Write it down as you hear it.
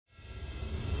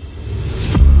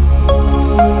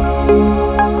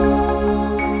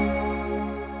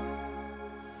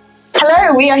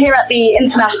are here at the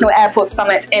International Airport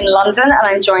Summit in London, and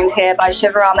I'm joined here by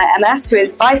Shivarama MS, who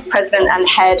is Vice President and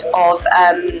Head of,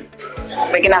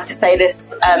 we're going to have to say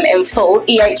this in full,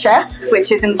 EHS,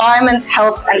 which is Environment,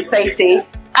 Health and Safety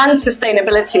and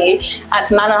Sustainability at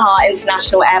Manohar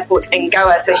International Airport in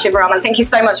Goa. So Shivarama, thank you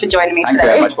so much for joining me today. Thank you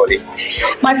very much, Polly.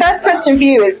 My first question for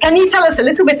you is, can you tell us a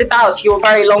little bit about your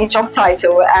very long job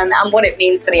title and what it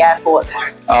means for the airport?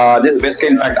 This is basically,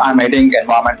 in fact, I'm heading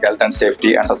environment, health and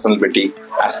safety and sustainability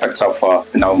aspects of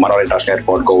Manohar International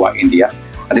Airport, Goa, India.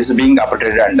 And this is being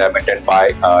operated and maintained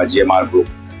by GMR Group,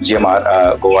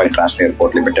 GMR Goa International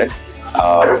Airport Limited.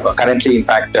 Currently, in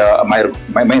fact, my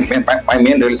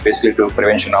main role is basically to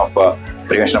prevention of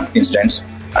incidents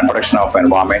and protection of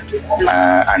environment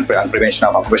and prevention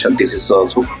of occupational diseases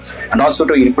also, and also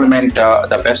to implement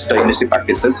the best industry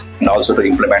practices, and also to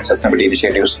implement sustainability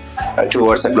initiatives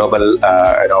towards a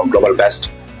global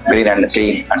best green and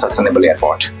clean and sustainable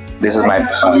airport. This is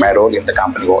my role in the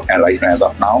company right now as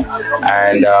of now,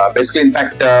 and basically, in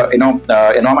fact,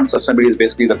 environmental sustainability is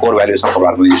basically the core values of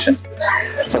our organization.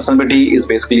 Sustainability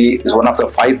is one of the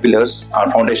 5 pillars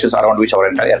and foundations around which our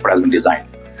entire airport has been designed,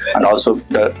 and also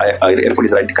the airport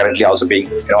is currently also being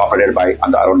operated by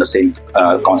around the same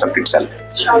concept itself.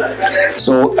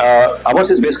 So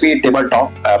ours is basically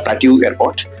tabletop plateau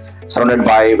airport, surrounded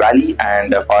by valley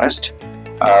and forest.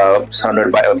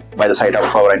 Surrounded by the side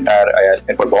of our entire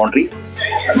airport boundary.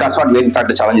 That's what in fact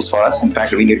the challenge is for us. In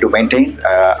fact, we need to maintain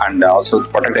and also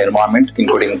protect the environment,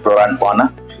 including flora and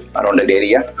fauna around that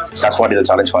area. That's what is a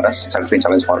challenge for us. It's been a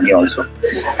challenge for me also.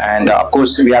 And of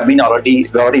course, we already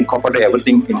incorporated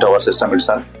everything into our system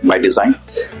itself by design.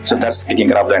 So that's taking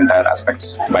care of the entire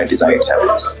aspects by design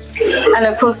itself. And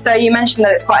of course, you mentioned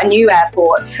that it's quite a new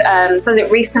airport. So has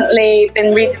it recently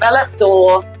been redeveloped,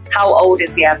 or how old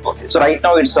is the airport? So right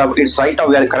now, we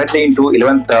are currently into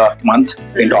 11th month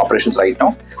into operations right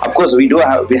now. Of course, we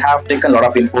have taken a lot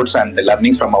of inputs and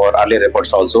learnings from our earlier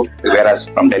airports also, whereas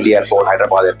from Delhi Airport,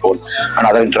 Hyderabad Airport, and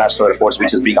other international airports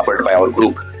which is being operated by our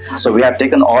group. So we have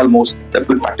taken almost the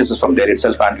good practices from there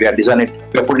itself, and we have designed it.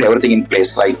 We have put everything in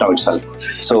place right now itself.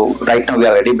 So right now we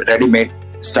are ready-made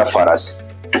stuff for us,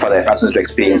 for the passengers to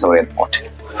experience our airport.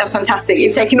 That's fantastic.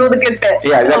 You've taken all the good bits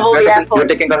of all the airports. We're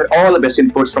taking all the best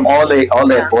inputs from all the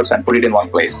airports and put it in one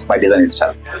place by design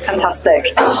itself.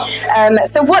 Fantastic.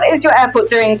 So what is your airport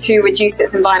doing to reduce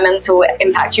its environmental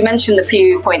impact? You mentioned a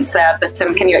few points there, but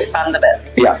can you expand a bit?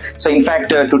 Yeah. So in fact,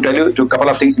 to tell you a couple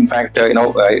of things, in fact,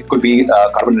 it could be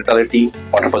carbon neutrality,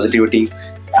 water positivity,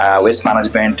 waste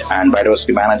management and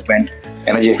biodiversity management,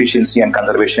 energy efficiency and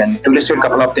conservation. To list a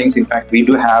couple of things, in fact, we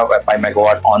do have a 5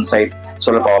 megawatt on-site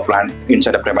solar power plant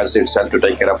inside the premises itself to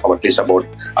take care of at least about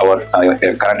our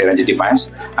current energy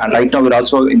demands. And right now we're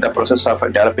also in the process of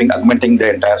augmenting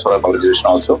the entire solar power generation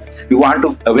also. We want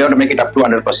to make it up to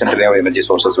 100% renewable energy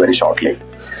sources very shortly.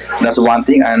 That's one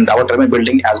thing. And our terminal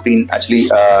building has been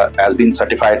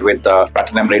certified with the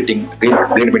platinum rating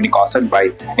green building concept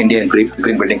by Indian Green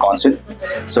Building Council.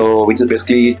 So which is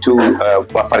basically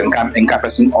for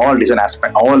encompassing all design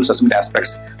aspects, all sustainability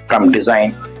aspects from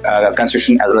design,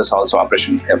 construction as well as also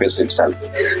operation itself.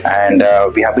 And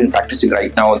we have been practicing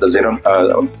right now the zero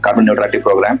carbon neutrality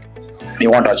program. We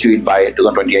want to achieve it by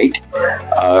 2028,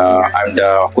 and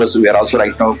of course we are also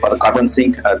right now for the carbon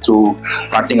sink through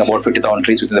planting about 50,000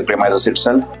 trees within the premises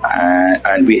itself,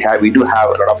 and we do have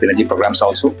a lot of energy programs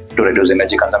also to reduce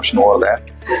energy consumption over there,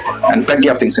 and plenty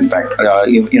of things. In fact,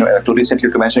 to recently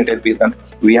to mention it,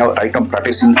 we have right now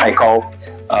practicing ICAO,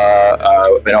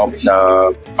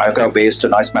 based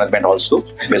noise management also,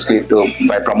 basically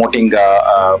by promoting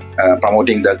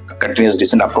the continuous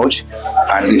descent approach,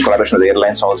 and in collaboration with the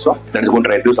airlines also. That is going to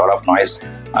reduce a lot of noise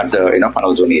at the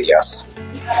funnel zone areas.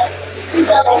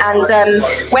 And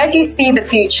where do you see the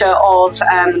future of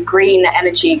green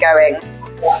energy going?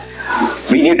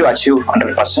 We need to achieve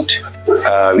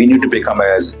 100%. We need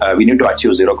to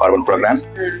achieve zero carbon program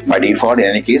by default. In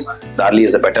any case, the earlier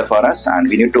is the better for us, and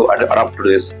we need to adapt to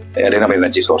this renewable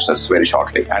energy sources very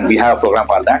shortly. And we have a program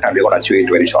for that, and we're going to achieve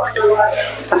it very shortly.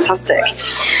 Fantastic.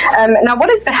 Now, what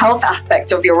is the health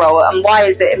aspect of your role, and why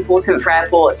is it important for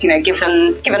airports?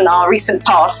 Given our recent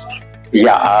past.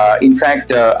 Yeah, in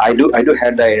fact, I do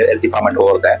head the health department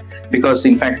over there, because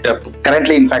in fact,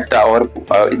 currently, in fact, our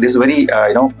this is very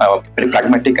very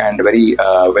pragmatic and very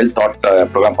well thought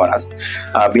program for us.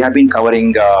 We have been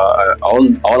covering all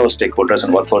our stakeholders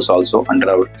and workforce also under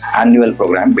our annual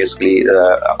program, basically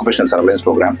occupational surveillance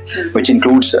program, which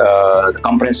includes the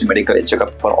comprehensive medical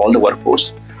checkup for all the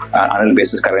workforce, annual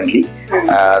basis currently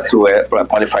through a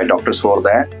qualified doctors who are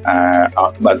there,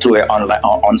 but through a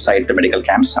on-site medical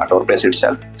camps at our place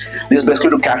itself. This is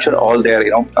basically to capture all their,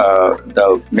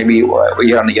 the maybe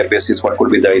year-on-year basis, what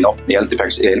could be the health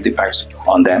effects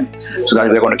on them. So that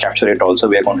we are going to capture it also.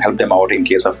 We are going to help them out in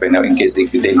case of in case they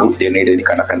need any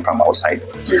kind of help from outside.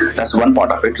 That's one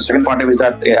part of it. The second part of it is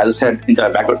that, as I said, in the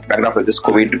background of this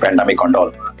COVID pandemic and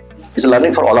all, it's a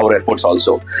learning for all our airports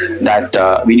also that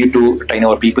we need to train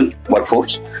our people,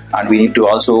 workforce, and we need to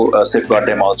also safeguard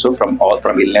them also from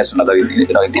illness and other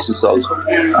diseases also.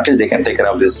 Until they can take care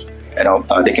of this,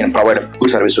 they can provide a good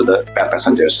service to the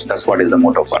passengers. That's what is the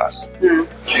motto for us.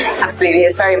 Absolutely,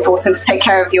 it's very important to take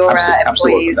care of your employees.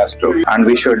 Absolutely, that's true. And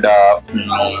we should.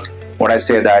 What I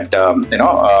say that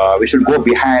we should go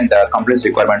behind the compliance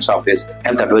requirements of this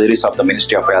health advisories of the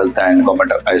Ministry of Health and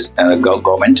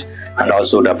government and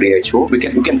also WHO. We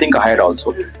can think ahead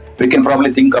also. We can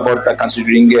probably think about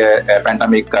considering a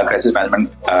pandemic crisis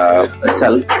management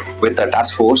cell with a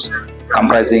task force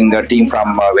comprising a team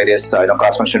from various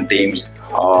cross-functional teams,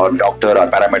 or doctor or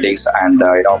paramedics, and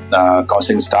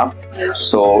counseling staff.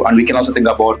 So, and we can also think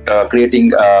about creating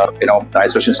the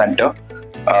isolation center,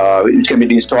 which can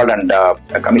be installed and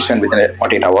commissioned within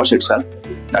 48 hours itself.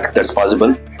 That's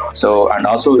possible. So, and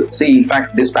also see, in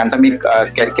fact, this pandemic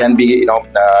can be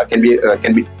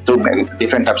through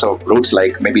different types of routes.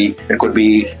 Like maybe it could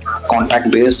be contact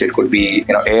based, it could be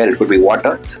air, it could be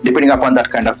water, depending upon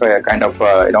that kind of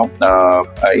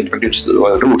infectious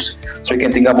routes. So you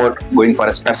can think about going for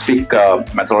a specific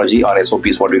methodology or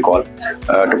SOPs, what we call,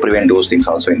 to prevent those things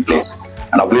also in place.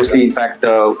 And obviously, in fact,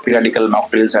 periodical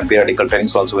mock drills and periodical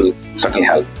trainings also will certainly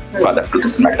help for that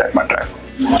to matter.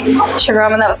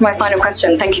 Shivarama, that was my final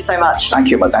question. Thank you so much. Thank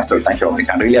you,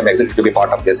 Amrika. Really, I'm excited to be part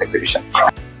of this exhibition.